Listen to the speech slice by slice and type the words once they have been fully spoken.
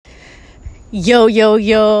Yo, yo,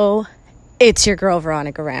 yo. It's your girl,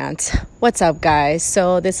 Veronica Rant. What's up, guys?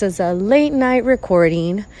 So this is a late night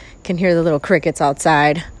recording. Can hear the little crickets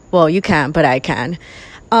outside. Well, you can't, but I can.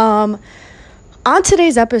 On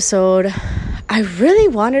today's episode, I really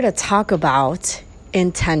wanted to talk about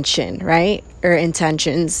intention, right? Or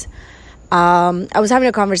intentions. I was having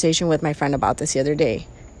a conversation with my friend about this the other day,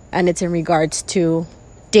 and it's in regards to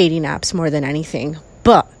dating apps more than anything.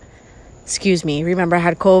 But excuse me, remember I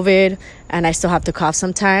had COVID and I still have to cough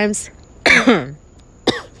sometimes.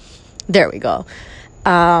 There we go.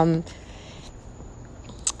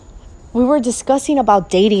 We were discussing about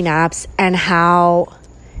dating apps and how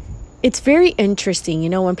it's very interesting,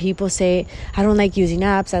 when people say, I don't like using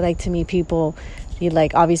apps, I like to meet people,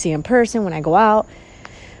 obviously in person when I go out.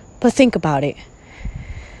 But think about it.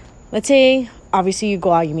 Let's say, obviously you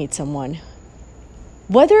go out, you meet someone.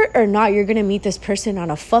 Whether or not you're going to meet this person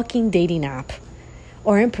on a fucking dating app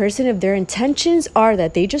or in person, if their intentions are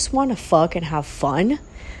that they just want to fuck and have fun,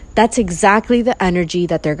 that's exactly the energy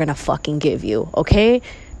that they're going to fucking give you, okay?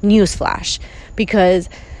 Newsflash. Because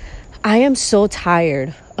I am so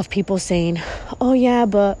tired of people saying, oh yeah,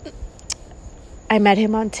 but I met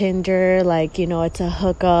him on Tinder, it's a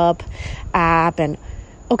hookup app. And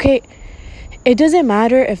okay, it doesn't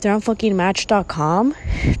matter if they're on fucking Match.com.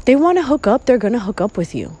 If they want to hook up, they're going to hook up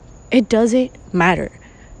with you. It doesn't matter.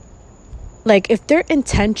 If their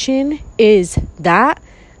intention is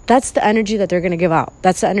that's the energy that they're going to give out.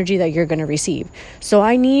 That's the energy that you're going to receive. So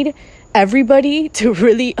I need everybody to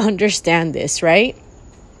really understand this, right?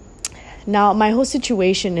 Now, my whole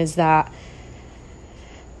situation is that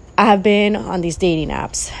I have been on these dating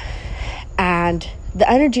apps, and the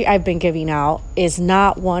energy I've been giving out is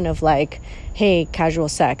not one of hey, casual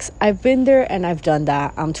sex. I've been there and I've done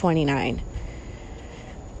that. I'm 29.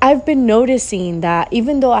 I've been noticing that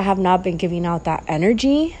even though I have not been giving out that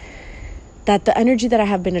energy, that the energy that I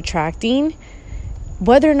have been attracting,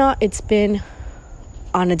 whether or not it's been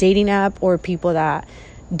on a dating app or people that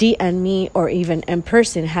DM me or even in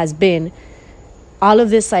person, has been all of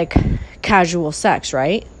this casual sex,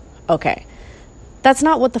 right? Okay. That's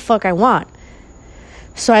not what the fuck I want.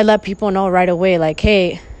 So I let people know right away,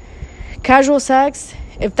 hey, casual sex,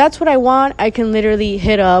 if that's what I want, I can literally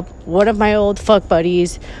hit up one of my old fuck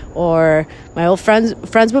buddies or my old friends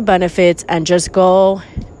with benefits and just go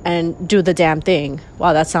and do the damn thing.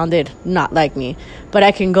 Wow, that sounded not like me. But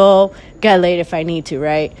I can go get laid if I need to,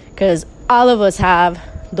 right? Because all of us have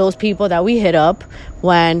those people that we hit up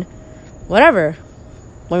when we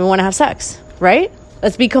want to have sex, right?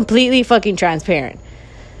 Let's be completely fucking transparent.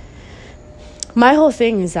 My whole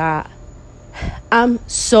thing is that I'm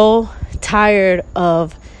so tired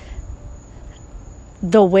of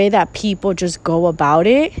the way that people just go about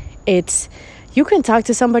it. It's, you can talk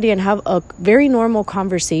to somebody and have a very normal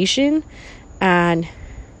conversation and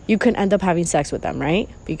you can end up having sex with them, right?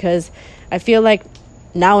 Because I feel like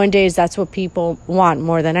nowadays that's what people want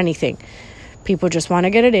more than anything. People just want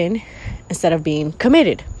to get it in instead of being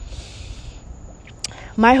committed.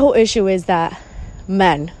 My whole issue is that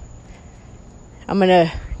men, I'm going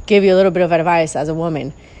to give you a little bit of advice as a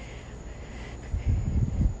woman.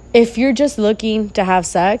 If you're just looking to have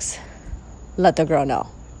sex, let the girl know.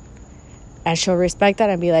 And she'll respect that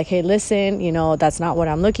and be like, hey, listen, that's not what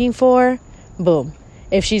I'm looking for. Boom.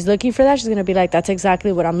 If she's looking for that, she's going to be like, that's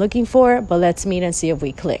exactly what I'm looking for, but let's meet and see if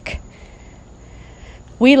we click.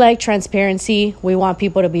 We like transparency. We want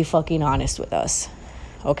people to be fucking honest with us.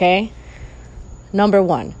 Okay? Number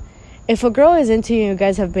one. If a girl is into you, you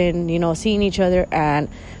guys have been, seeing each other and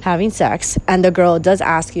having sex, and the girl does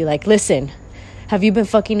ask you, listen, have you been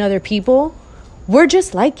fucking other people? We're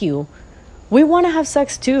just like you. We want to have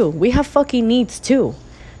sex too. We have fucking needs too.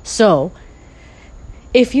 So,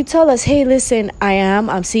 if you tell us, hey, listen,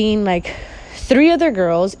 I'm seeing 3 other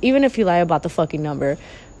girls, even if you lie about the fucking number,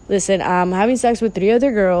 listen, I'm having sex with 3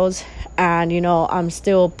 other girls, and, I'm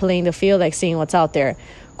still playing the field, seeing what's out there.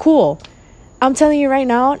 Cool. I'm telling you right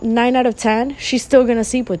now, 9 out of 10, she's still going to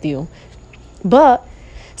sleep with you. But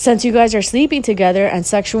since you guys are sleeping together and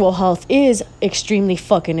sexual health is extremely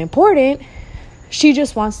fucking important, she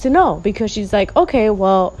just wants to know because she's like, okay,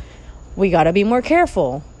 well, we got to be more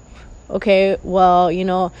careful. Okay, well,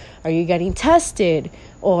 are you getting tested?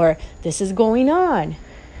 Or this is going on.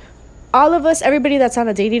 All of us, everybody that's on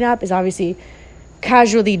a dating app is obviously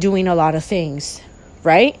casually doing a lot of things,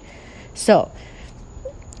 right? So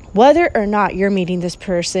whether or not you're meeting this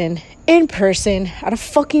person in person, at a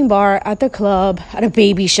fucking bar, at the club, at a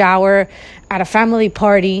baby shower, at a family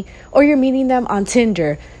party, or you're meeting them on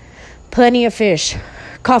Tinder, Plenty of Fish,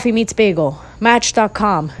 Coffee Meets Bagel,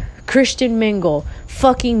 Match.com, Christian Mingle,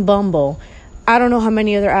 fucking Bumble, I don't know how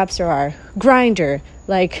many other apps there are. Grindr.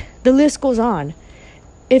 Like, the list goes on.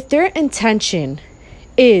 If their intention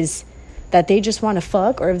is that they just want to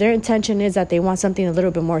fuck, or if their intention is that they want something a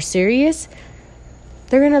little bit more serious,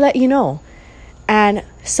 they're going to let you know. And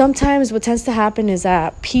sometimes what tends to happen is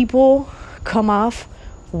that people come off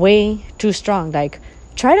way too strong. Like,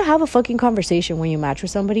 try to have a fucking conversation when you match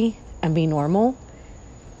with somebody and be normal.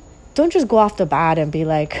 Don't just go off the bat and be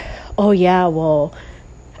like, oh yeah, well,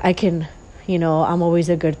 I can, I'm always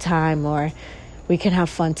a good time, or we can have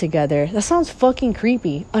fun together. That sounds fucking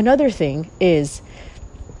creepy. Another thing is,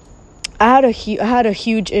 I had a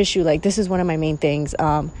huge issue. Like, this is one of my main things.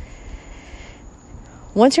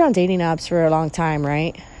 Once you're on dating apps for a long time,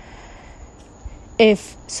 right?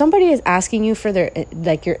 If somebody is asking you for their,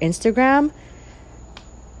 like, your Instagram,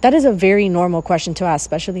 that is a very normal question to ask,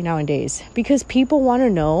 especially nowadays, because people want to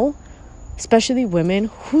know, especially women,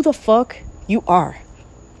 who the fuck you are,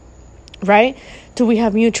 right? Do we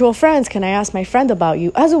have mutual friends? Can I ask my friend about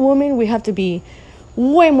you? As a woman, we have to be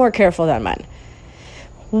way more careful than men.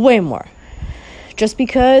 Way more. Just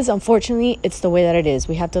because, unfortunately, it's the way that it is.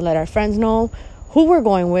 We have to let our friends know who we're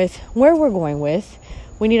going with, where we're going with.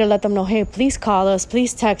 We need to let them know, hey, please call us.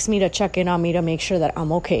 Please text me to check in on me to make sure that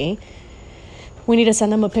I'm okay. We need to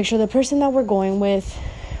send them a picture of the person that we're going with.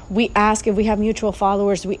 We ask if we have mutual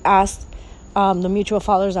followers. We ask the mutual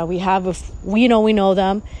followers that we have, if we know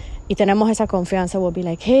them. Y tenemos esa confianza. We'll be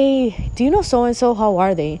like, hey, do you know so-and-so? How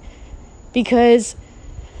are they? Because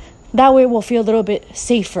that way we'll feel a little bit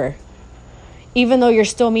safer. Even though you're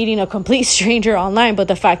still meeting a complete stranger online, but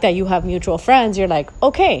the fact that you have mutual friends, you're like,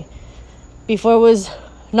 okay. Before it was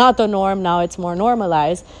not the norm, now it's more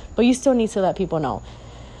normalized, but you still need to let people know.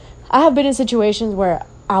 I have been in situations where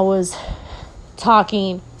I was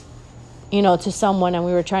talking, to someone, and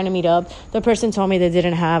we were trying to meet up. The person told me they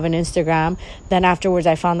didn't have an Instagram. Then afterwards,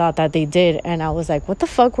 I found out that they did, and I was like, what the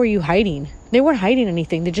fuck were you hiding? They weren't hiding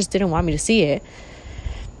anything. They just didn't want me to see it.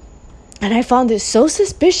 And I found it so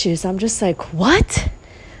suspicious. I'm just like, what?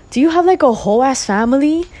 Do you have, like, a whole ass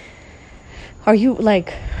family? Are you,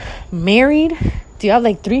 like, married? Do you have,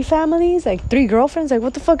 like, 3 families? Like, 3 girlfriends? Like,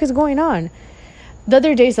 what the fuck is going on? The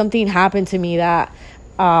other day, something happened to me that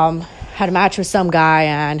had a match with some guy,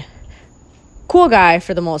 and cool guy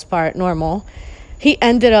for the most part, normal. He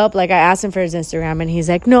ended up, like, I asked him for his Instagram, and he's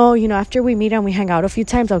like, no, after we meet and we hang out a few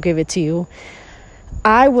times, I'll give it to you.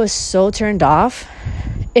 I was so turned off.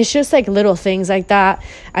 It's just, like, little things like that.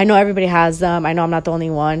 I know everybody has them. I know I'm not the only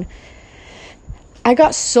one. I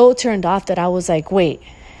got so turned off that I was like, wait,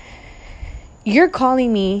 you're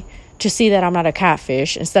calling me to see that I'm not a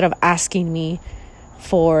catfish instead of asking me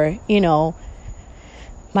for,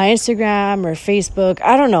 my Instagram or Facebook.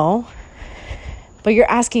 I don't know. But you're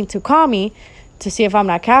asking to call me to see if I'm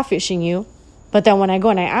not catfishing you. But then when I go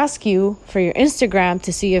and I ask you for your Instagram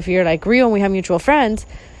to see if you're, like, real and we have mutual friends,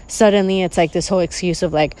 suddenly it's like this whole excuse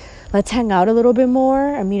of, like, let's hang out a little bit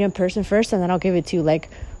more and meet in person first, and then I'll give it to you. Like,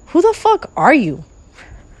 who the fuck are you?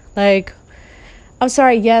 Like, I'm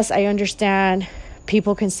sorry, yes, I understand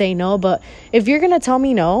people can say no, but if you're gonna tell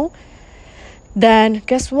me no, then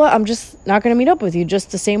guess what? I'm just not gonna meet up with you.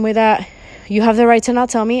 Just the same way that you have the right to not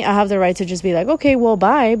tell me, I have the right to just be like, okay, well,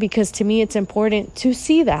 bye. Because to me, it's important to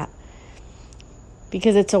see that,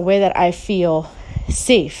 because it's a way that I feel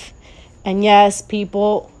safe. And yes,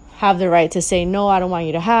 people have the right to say, no, I don't want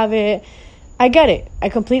you to have it. I get it. I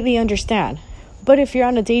completely understand. But if you're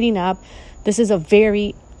on a dating app, this is a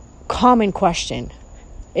very common question.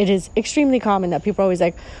 It is extremely common that people are always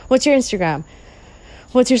like, what's your Instagram?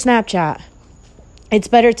 What's your Snapchat? It's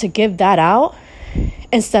better to give that out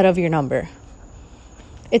instead of your number.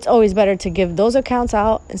 It's always better to give those accounts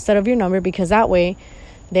out instead of your number, because that way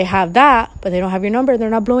they have that, but they don't have your number. They're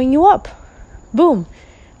not blowing you up. Boom.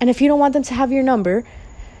 And if you don't want them to have your number,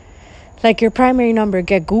 like your primary number,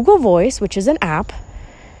 get Google Voice, which is an app.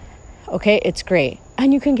 Okay, it's great.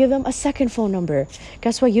 And you can give them a second phone number.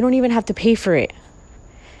 Guess what? You don't even have to pay for it.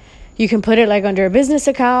 You can put it like under a business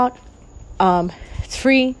account. It's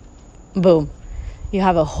free. Boom. You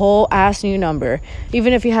have a whole ass new number.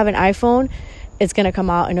 Even if you have an iPhone, it's going to come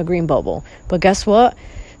out in a green bubble. But guess what?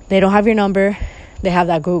 They don't have your number. They have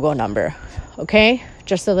that Google number. Okay?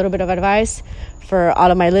 Just a little bit of advice for all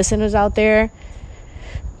of my listeners out there.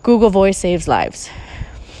 Google Voice saves lives.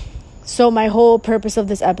 So my whole purpose of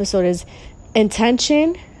this episode is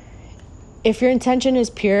intention. If your intention is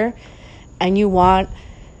pure and you want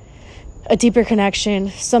a deeper connection,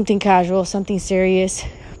 something casual, something serious,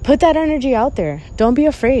 put that energy out there. Don't be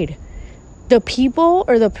afraid. The people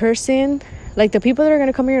or the person, like the people that are going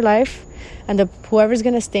to come in your life and whoever's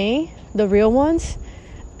going to stay, the real ones,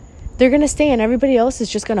 they're going to stay and everybody else is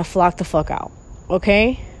just going to flock the fuck out.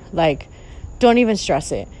 Okay? Like, don't even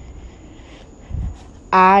stress it.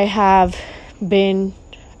 I've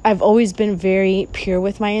always been very pure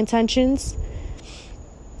with my intentions,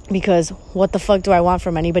 because what the fuck do I want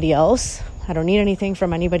from anybody else? I don't need anything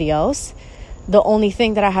from anybody else. The only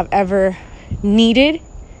thing that I have ever needed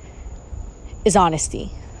is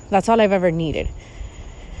honesty. That's all I've ever needed.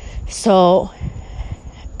 So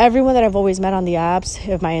everyone that I've always met on the apps,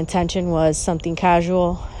 if my intention was something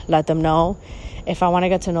casual, let them know. If I want to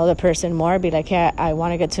get to know the person more, be like, hey, I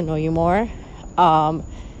want to get to know you more.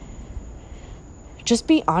 Just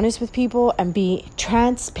be honest with people and be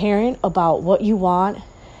transparent about what you want,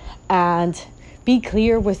 and be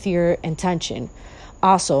clear with your intention.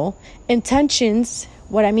 Also, intentions,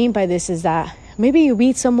 what I mean by this is that maybe you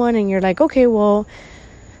meet someone and you're like, okay, well,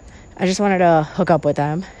 I just wanted to hook up with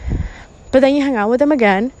them. But then you hang out with them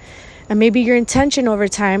again, and maybe your intention over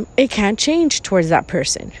time, it can't change towards that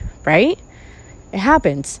person, right? It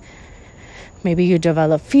happens. Maybe you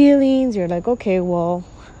develop feelings. You're like, okay, well,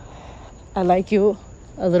 I like you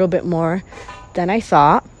a little bit more than I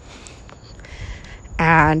thought.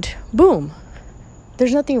 And boom,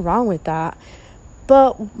 there's nothing wrong with that.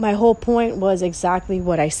 But my whole point was exactly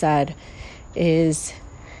what I said, is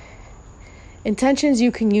intentions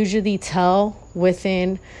you can usually tell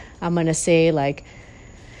within, I'm going to say, like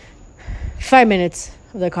 5 minutes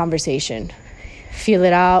of the conversation. Feel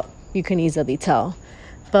it out, you can easily tell.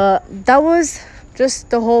 But that was just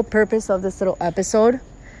the whole purpose of this little episode.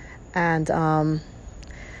 And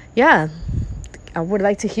yeah, I would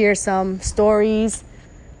like to hear some stories.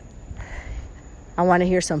 I want to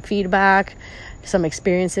hear some feedback, some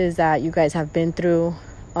experiences that you guys have been through.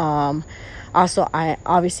 Also,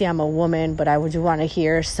 I'm a woman, but I would want to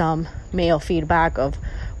hear some male feedback of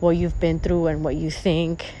what you've been through and what you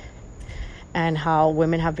think, and how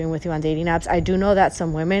women have been with you on dating apps. I do know that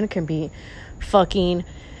some women can be fucking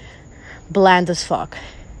bland as fuck.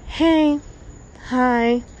 Hey,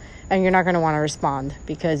 hi. And you're not going to want to respond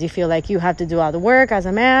because you feel like you have to do all the work as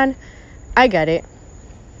a man. I get it.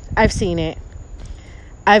 I've seen it.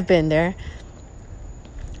 I've been there.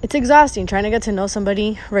 It's exhausting. Trying to get to know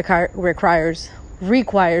somebody requires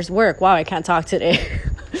work. Wow, I can't talk today.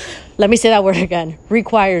 Let me say that word again.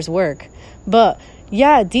 Requires work. But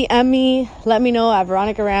yeah, DM me. Let me know at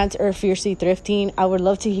Veronica Rant or Fiercely Thrifting. I would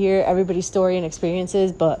love to hear everybody's story and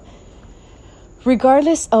experiences. But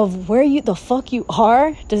regardless of where the fuck you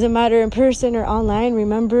are, doesn't matter in person or online,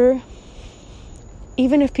 remember,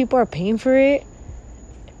 even if people are paying for it,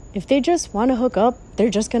 if they just want to hook up, they're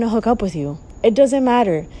just going to hook up with you. It doesn't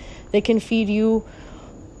matter. They can feed you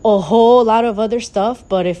a whole lot of other stuff,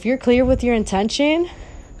 but if you're clear with your intention,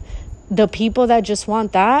 the people that just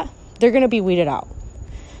want that, they're going to be weeded out.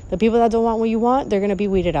 The people that don't want what you want, they're going to be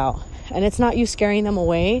weeded out. And it's not you scaring them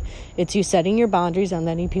away. It's you setting your boundaries and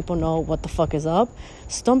letting people know what the fuck is up.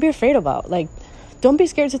 So don't be afraid about, don't be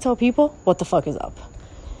scared to tell people what the fuck is up.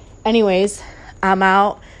 Anyways, I'm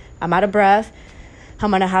out. I'm out of breath. I'm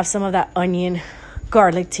going to have some of that onion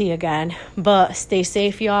garlic tea again. But stay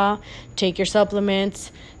safe, y'all. Take your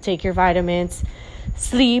supplements. Take your vitamins.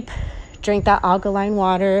 Sleep. Drink that alkaline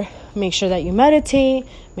water. Make sure that you meditate.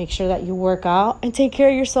 Make sure that you work out. And take care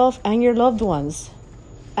of yourself and your loved ones.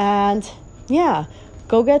 And yeah,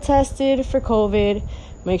 go get tested for COVID.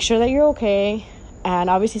 Make sure that you're okay. And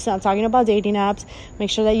obviously, so I'm talking about dating apps. Make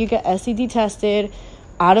sure that you get STD tested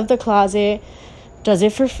out of the closet. Does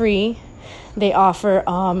it for free. They offer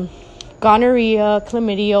gonorrhea,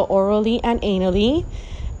 chlamydia, orally and anally.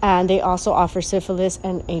 And they also offer syphilis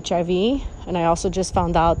and HIV. And I also just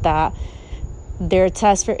found out that their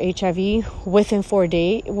test for HIV within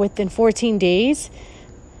 14 days,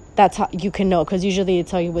 that's how you can know, because usually they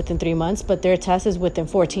tell you within 3 months, but their test is within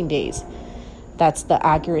 14 days. That's the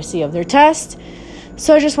accuracy of their test.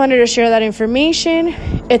 So I just wanted to share that information.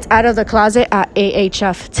 It's out of the closet at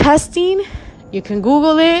AHF testing. You can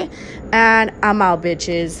Google it. And I'm out,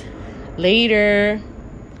 bitches. Later.